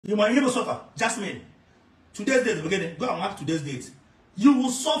You might even suffer. Jasmine, today's date, beginning. Go and mark today's date. You will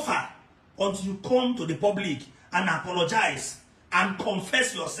suffer until you come to the public and apologize and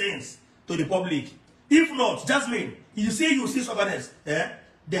confess your sins to the public. If not, Jasmine, you see sufferness,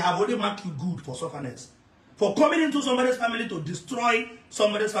 they have already marked you good for sufferness. For coming into somebody's family to destroy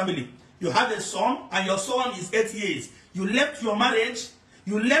somebody's family. You have a son, and your son is 8 years. You left your marriage,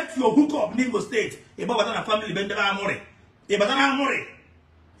 you left your hookup in Igbo State. You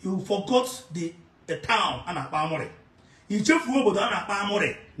forgot the town and Apamore. You just forgot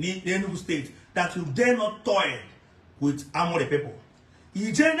Apamore in Enugu State that you dare not toy with Amore people.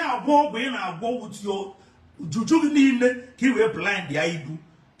 You dare not go with your juju he will blind the Ibu.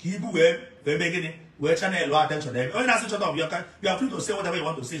 Kibu will make we channel attention. You are free to say whatever you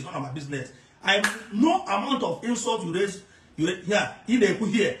want to say. It's none of my business. No amount of insult you raise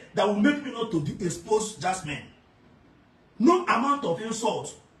here that will make me not to expose Jasmine. No amount of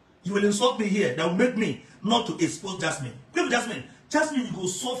insult you will insult me here that will make me not to expose Jasmine. Jasmine, you will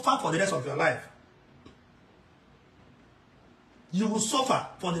suffer for the rest of your life. You will suffer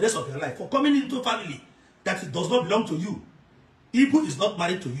for the rest of your life for coming into a family that it does not belong to you. Ibu is not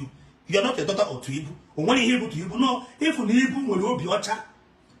married to you. You are not a daughter of Ibu. Or when you Ibu to Ibu, no. If Ibu will be your child,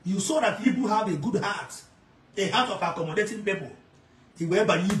 you saw that Ibu have a good heart, a heart of accommodating people. He will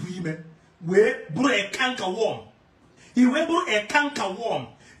by Ibu, where brought a canker worm. He will brought a canker worm.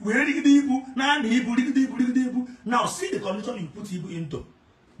 Where did Ibu? Now see the condition you put Ibu into.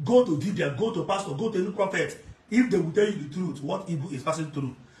 Go to Dibia, go to pastor, go to any prophet. If they will tell you the truth, what Ibu is passing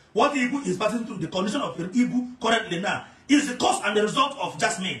through. What Ibu is passing through, the condition of Ibu currently now, is the cause and the result of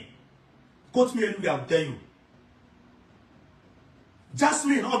Jasmine. Quote me anyway, I will tell you.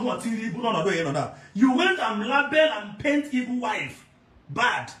 Jasmine, you went and label and paint Ibu wife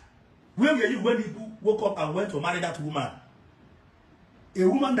bad. Where were you when Ibu woke up and went to marry that woman? A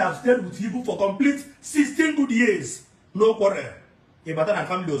woman that stayed with Ibu for complete 16 good years. No quarrel. Ibatan and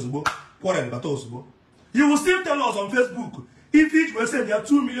family Ozubo. Quarrel, but Ozubo. You will still tell us on Facebook if each will say they are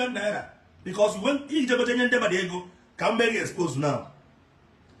 2 million naira. Because when each of them can be exposed now.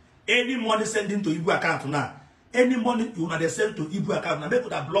 Any money sent into Ibu account now. Any money you want to send to Ibu account now. They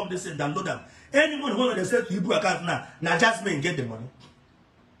could have blocked this and download them. Any money you want to send to Ibu account now. Now Jasmine get the money.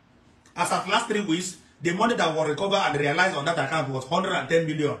 As of last 3 weeks, the money that was recovered and realized on that account was 110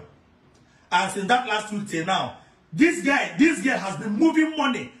 million. And since that last week till now, this girl has been moving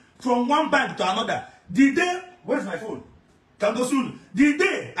money from one bank to another. The day, where's my phone? Can go soon. The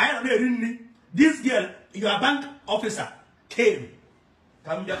day I don't know this girl, your bank officer, came.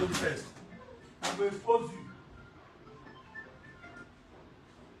 Come here to the first. I'm going to expose you.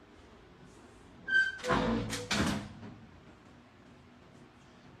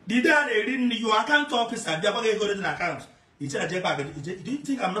 The day they didn't your account officer, they're going to go to the account. Do you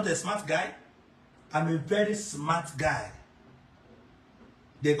think I'm not a smart guy? I'm a very smart guy.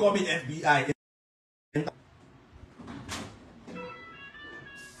 They call me FBI.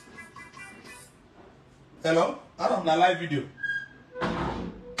 Hello? I don't know live video.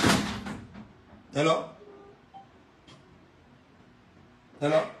 Hello?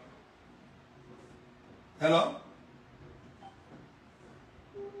 Hello? Hello?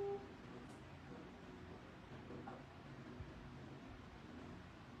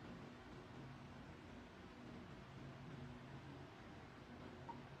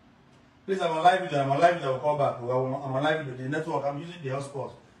 Please, I'm on live video. I will call back. I'm on live video. The network, I'm using the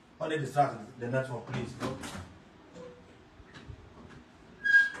Xpos3d. Only distract the network, please.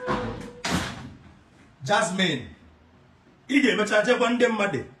 Jasmine, I get better than one day,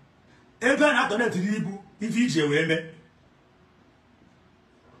 Monday. Even after that, Ibu, if you me.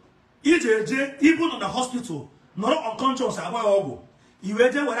 Ibu on the hospital, not unconscious, I will you were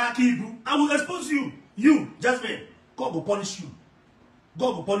there when I will expose you. You, Jasmine, God will punish you.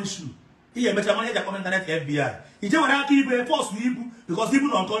 God will punish you. He met a money that comment on the FBI. He just want to keep a force to Ibu because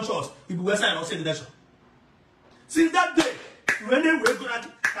Ibu unconscious. Ibu will sign or say the nation. Since that day, when they were going to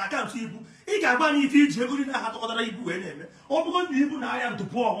account to Ibu, he can buy me if he's going to have to order Ibu anyway. Or because Ibu now I am to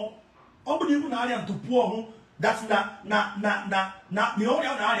poor home. Or because Ibu now I am to poor home. That's not the only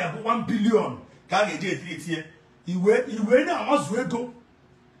area for 1 billion. Can't get it here. You wait now, must go.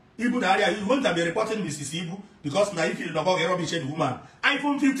 Ibu now you want to be reporting Mrs. Ibu because now if you don't get rubbish woman.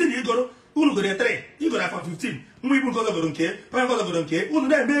 iPhone 15, you go. Unu go 3, you go iPhone 15. Ibu go don't care, Papa go don't care. Unu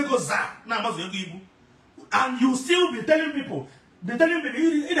then make go za. Now must go Ibu. And you still be telling people, in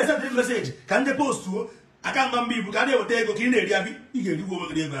a certain message, can they post to? I can't remember Ibu. Can they take go in the area? You get you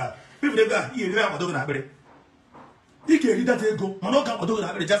over there. People they go, you have to go na bere. You get that go. Mano can go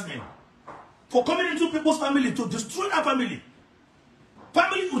na bere Jasmine. For coming into people's family to destroy our family.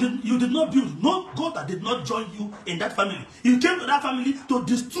 Family you did not build. No God that did not join you in that family. You came to that family to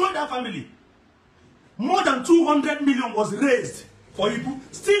destroy that family. More than 200 million was raised for you.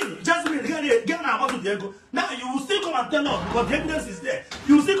 Still, Jasmine, get out to the ego. Now you will still come and tell us, because the evidence is there.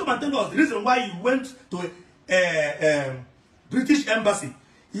 You will still come and tell us the reason why you went to British embassy.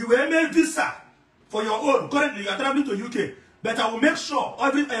 You were made visa for your own. Currently, you are traveling to UK. But I will make sure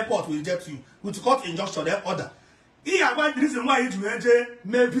every airport will reject you with court injunction and order. Here about the reason why you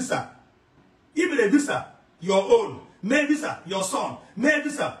made visa. Even a visa, your own. Made visa, your son. Made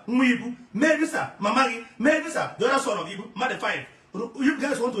visa, Mwibu. Made visa, Mamari. Made visa, the other son of Ibu. Mother 5. You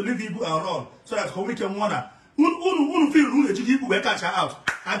guys want to leave Ibu and run so that we can wanna. Feel will catch her out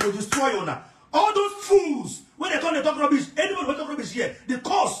and to destroy you now. All those fools, when they come to talk rubbish, anybody will talk rubbish here. The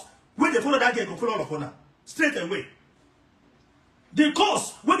cause when they follow that girl, go follow all of her straight away. The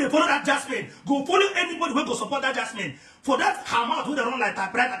cause when they follow that Jasmine, go follow anybody who go support that Jasmine. For that her mouth when they run like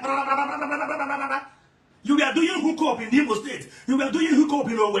that. You were doing hookup in Imo State. You were doing hookup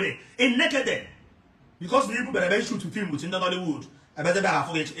in Owerri, in Naked. Because the people better shoot to film with in Hollywood. I better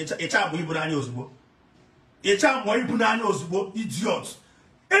have a child with Ibu. A child with Ibu, idiot.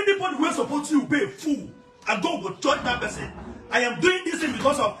 Anybody who will support you, pay fool. And God will judge that person. I am doing this thing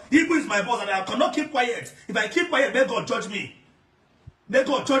because of Ibu is my boss and I cannot keep quiet. If I keep quiet, may God judge me. May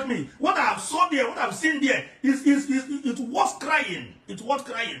God judge me. What I have saw there, what I have seen there, it was crying. It was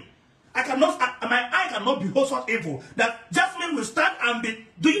crying. I cannot, my eye cannot behold such evil that Jasmine will stand and be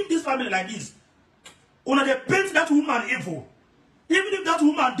doing this family like this. When they paint that woman evil, even if that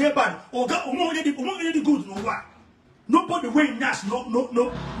woman dead bad, or the good, no one. Nobody wearing Nash,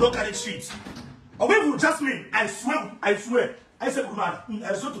 no carry streets. Away from Jasmine, I swear, I said, I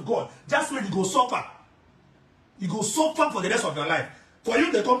swear to God, Jasmine, you go suffer. You go suffer for the rest of your life. For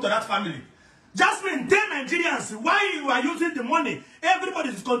you to come to that family. Jasmine, tell Nigerians why you are using the money. Everybody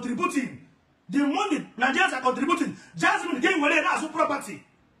is contributing. The money, Nigerians are contributing. Jasmine, they were as a property.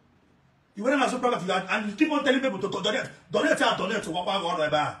 You were as a property, and you keep on telling people to donate. Donate to what I want to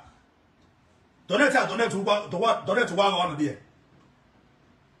buy. Donate to what I want to be.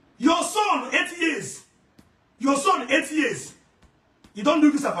 Your son, 8 years. Your son, 8 years. You don't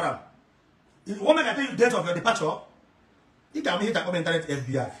do this for him. You want me to tell you the date of your departure? You can hit a commentary at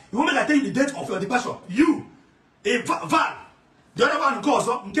FBI. You want me to tell you the date of your departure? You, a Val, the other one calls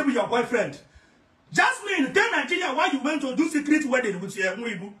up and give your boyfriend. Jasmine, tell Nigeria why you went to do secret wedding with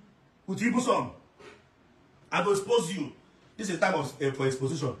Ibu's son. I will expose you. This is time for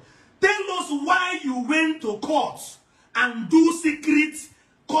exposition. Tell us why you went to court and do secret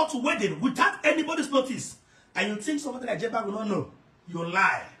court wedding without anybody's notice. And you think somebody like Jeba will not know. You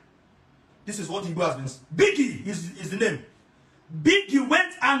lie. This is what Ibu has been. Biggie is the name. Biggie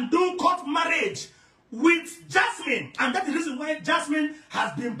went and do court marriage with Jasmine. And that's the reason why Jasmine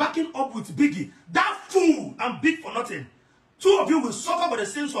has been backing up with Biggie. That fool and big for nothing. Two of you will suffer for the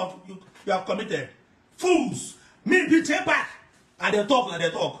sins of you have committed. Fools. Me be take back. And they talk and they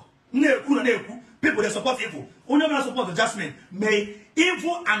talk. People they support evil. Only when I support Jasmine. May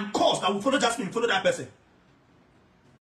evil and cause that will follow Jasmine follow that person.